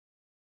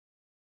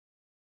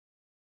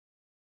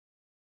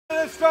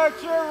Start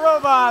your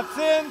robots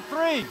in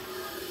 3,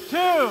 2,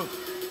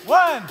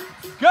 1,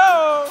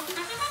 go!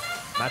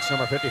 Match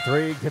number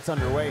 53 gets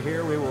underway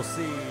here. We will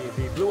see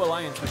the Blue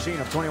Alliance machine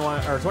of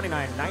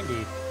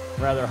 2990,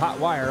 rather Hot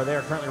Wire. They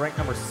are currently ranked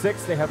number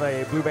 6. They have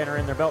a blue banner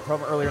in their belt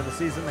from earlier in the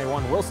season. They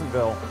won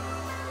Wilsonville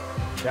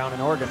down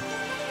in Oregon.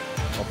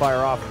 They'll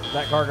fire off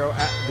that cargo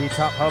at the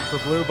top hub for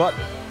blue, but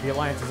the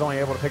Alliance is only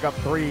able to pick up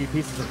 3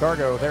 pieces of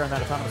cargo there in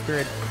that autonomous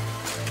period.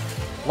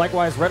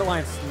 Likewise, Red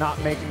Alliance not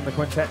making the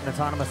quintet in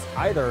autonomous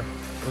either.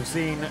 We've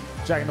seen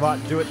Jack in the Bot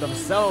do it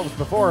themselves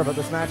before, but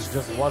this match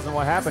just wasn't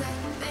what happened.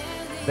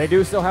 They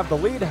do still have the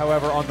lead,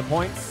 however, on the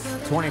points,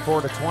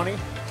 24-20.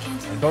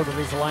 And both of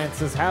these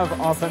alliances have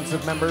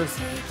offensive members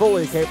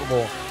fully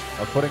capable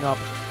of putting up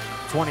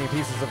 20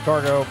 pieces of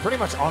cargo pretty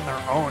much on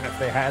their own if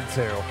they had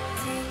to.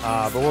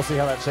 But we'll see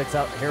how that shakes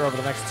out here over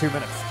the next 2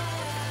 minutes.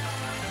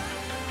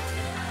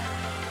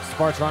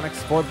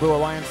 Spartronics for the Blue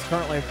Alliance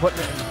currently putting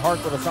it in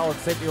park with a solid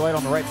safety light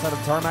on the right side of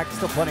the tarmac.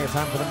 Still plenty of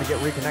time for them to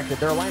get reconnected.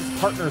 Their Alliance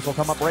partners will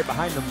come up right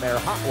behind them there.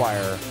 Hot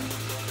Wire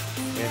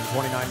in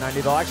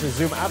 2990. They'll actually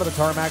zoom out of the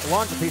tarmac,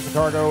 launch a piece of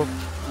cargo,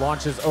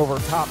 launches over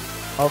top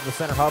of the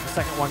center hub.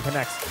 Second one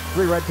connects.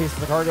 3 red pieces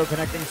of cargo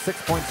connecting,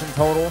 6 points in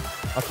total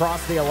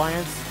across the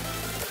Alliance.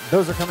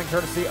 Those are coming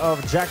courtesy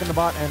of Jack in the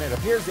Bot, and it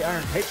appears the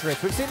Iron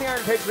Patriots. We've seen the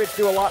Iron Patriots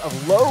do a lot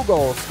of low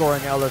goal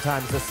scoring other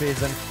times this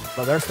season,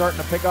 but they're starting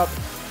to pick up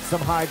some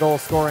high goal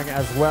scoring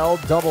as well.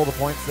 Double the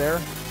points there.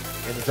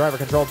 In the driver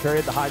controlled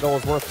period, the high goal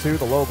is worth 2,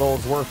 the low goal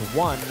is worth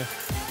 1.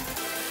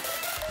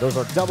 Those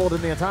are doubled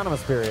in the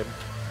autonomous period.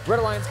 Red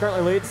Alliance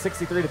currently leads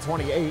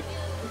 63-28.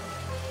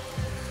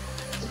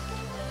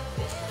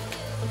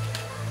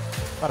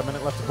 About a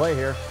minute left to play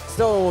here.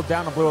 Still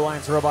down to Blue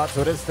Alliance robot,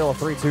 so it is still a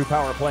 3-2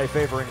 power play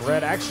favoring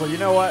Red. Actually, you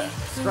know what?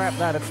 Scrap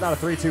that. It's not a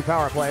 3-2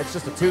 power play. It's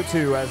just a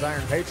 2-2 as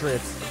Iron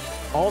Patriots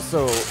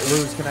also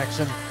lose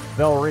connection.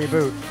 They'll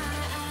reboot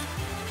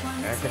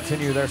and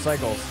continue their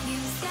cycles.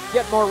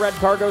 Get more red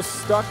cargo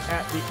stuck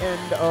at the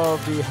end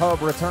of the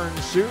hub return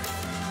chute.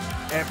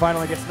 And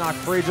finally gets knocked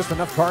free. Just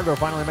enough cargo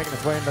finally making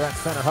its way into that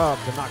center hub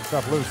to knock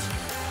stuff loose.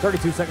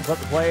 32 seconds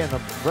left to play, and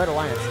the Red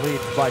Alliance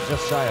leads by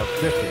just shy of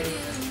 50.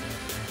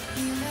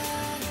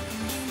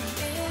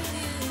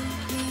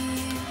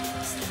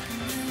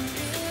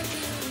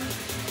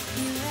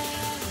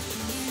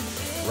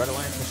 Red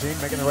Alliance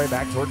machine making their way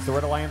back towards the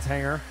Red Alliance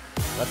hangar.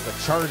 That's the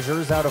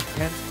Chargers out of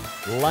Kent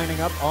lining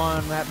up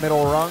on that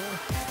middle rung.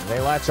 They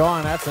latch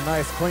on. That's a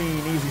nice, clean,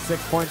 easy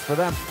 6 points for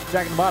them.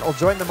 Jack in the Bot will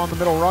join them on the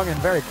middle rung and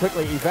very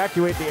quickly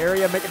evacuate the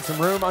area, making some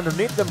room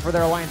underneath them for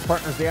their Alliance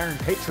partners, the Iron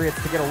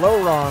Patriots, to get a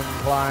low rung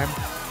climb.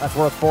 That's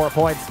worth 4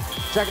 points.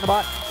 Jack in the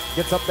Bot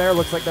gets up there.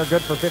 Looks like they're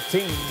good for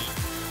 15,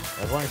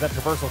 as long as that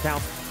traversal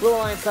counts. Blue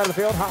Alliance side of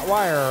the field, Hot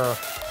Wire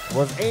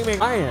was aiming.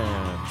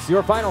 Alliance,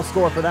 your final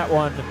score for that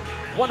one,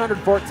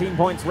 114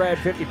 points red,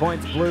 50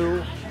 points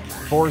blue.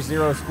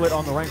 4-0 split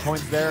on the rank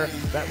points there.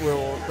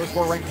 Those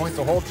 4 rank points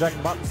will hold Jack in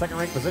the Bot in second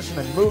rank position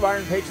and move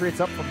Iron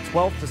Patriots up from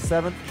 12th to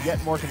 7th. Yet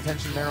more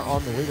contention there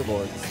on the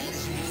leaderboards.